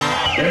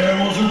There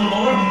was a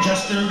Lord in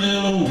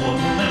Chesterville who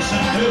wouldn't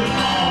listen to it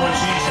all. And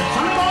she said,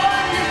 "Sonny boy,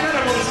 you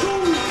better go to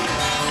school."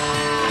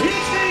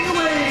 He'd sneak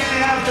away in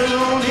the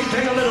afternoon. He'd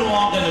take a little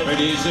walk, and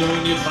pretty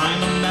soon you'd find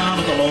him down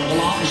at the local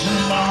auction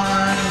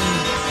barn.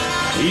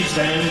 He'd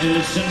stand and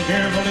listen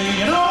carefully,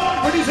 you know, and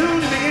pretty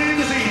soon he began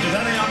to see just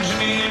how the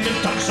auctioneer could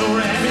talk so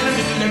rapid.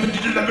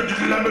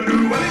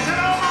 Well, he said,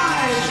 "Oh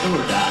my, it's do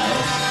or die.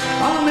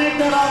 I'll make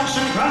that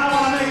auction cry, I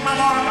wanna make my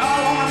mark, I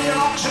wanna be an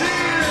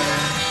auctioneer."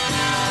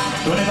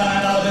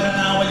 $25 bid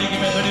now, will you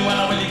give me 30?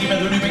 Well, will you give me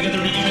 30? Make it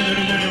 30, give me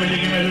 30, 30, will you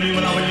give me 30?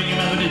 Well, will you give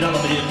me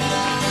 $30 bid?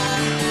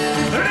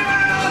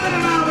 $35 bid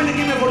now, will you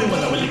give me 40?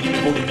 Well, will you give me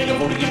 40? Make it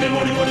 40, give me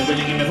 40, 40, will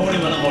you give me 40?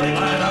 Well,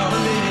 $45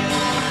 bid.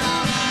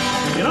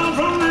 You know,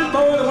 from that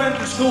boy that went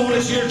to school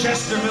this year,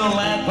 Chesterville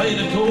lad played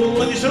it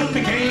cool, and he soon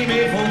became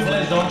a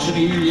full-fledged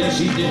auctioneer. Yes,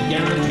 he did,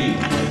 guarantee.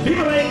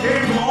 People they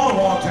came from all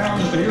war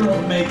towns to hear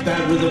him make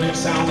that rhythmic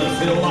sound that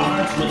filled our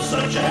hearts with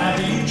such a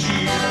happy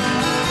cheer.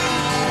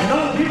 You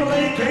know, people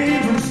they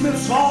came from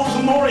Smith's Falls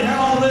and more. He had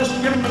all this to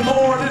give him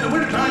more. And in the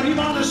wintertime, he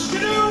bought a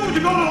skidoo to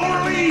go to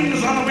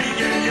Orleans on a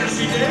weekend. Yes,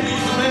 he did.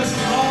 He's the best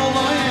in all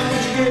the land.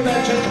 But you gave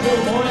that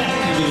Chesterville boy a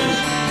hand.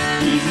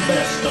 He's the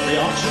best of the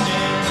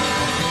auctioneers.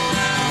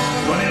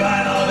 $25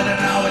 bid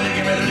now, will you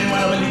give me 30?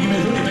 Well, will you give me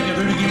 30? Make it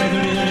 30, give me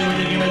 30, 30,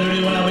 will you give me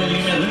 30? Well, will you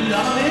give me $30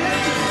 bid?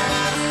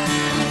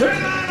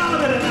 $39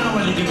 bid now,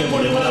 will you give me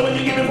 40? Well, will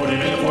you give me 40?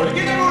 Make it 40,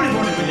 give me 40,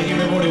 40, will you give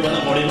me 40?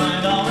 Well,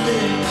 $49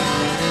 bid.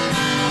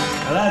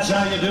 Now that's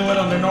how you do it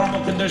under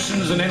normal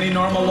conditions in any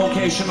normal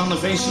location on the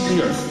face of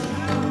the earth.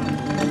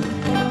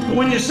 But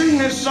when you sing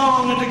this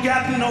song at the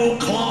Gatineau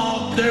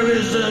Clog, there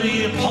is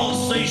a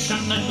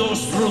pulsation that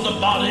goes through the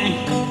body.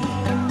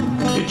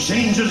 It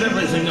changes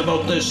everything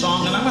about this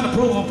song, and I'm going to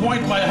prove a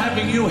point by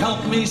having you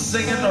help me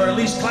sing it, or at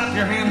least clap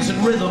your hands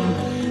in rhythm,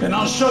 and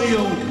I'll show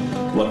you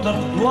what the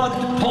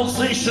blood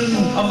pulsation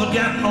of the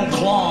Gatineau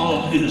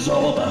Clog is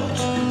all about.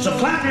 So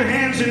clap your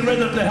hands in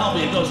rhythm to help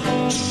me. It goes...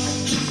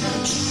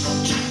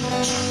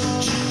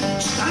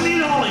 I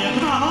need all of you.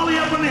 Come on, all of you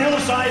up on the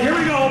hillside. Here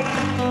we go.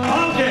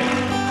 Okay.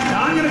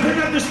 Now I'm going to pick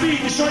up the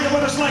speed and show you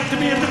what it's like to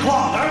be at the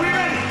clog. Are we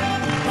ready?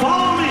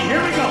 Follow me.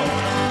 Here we go.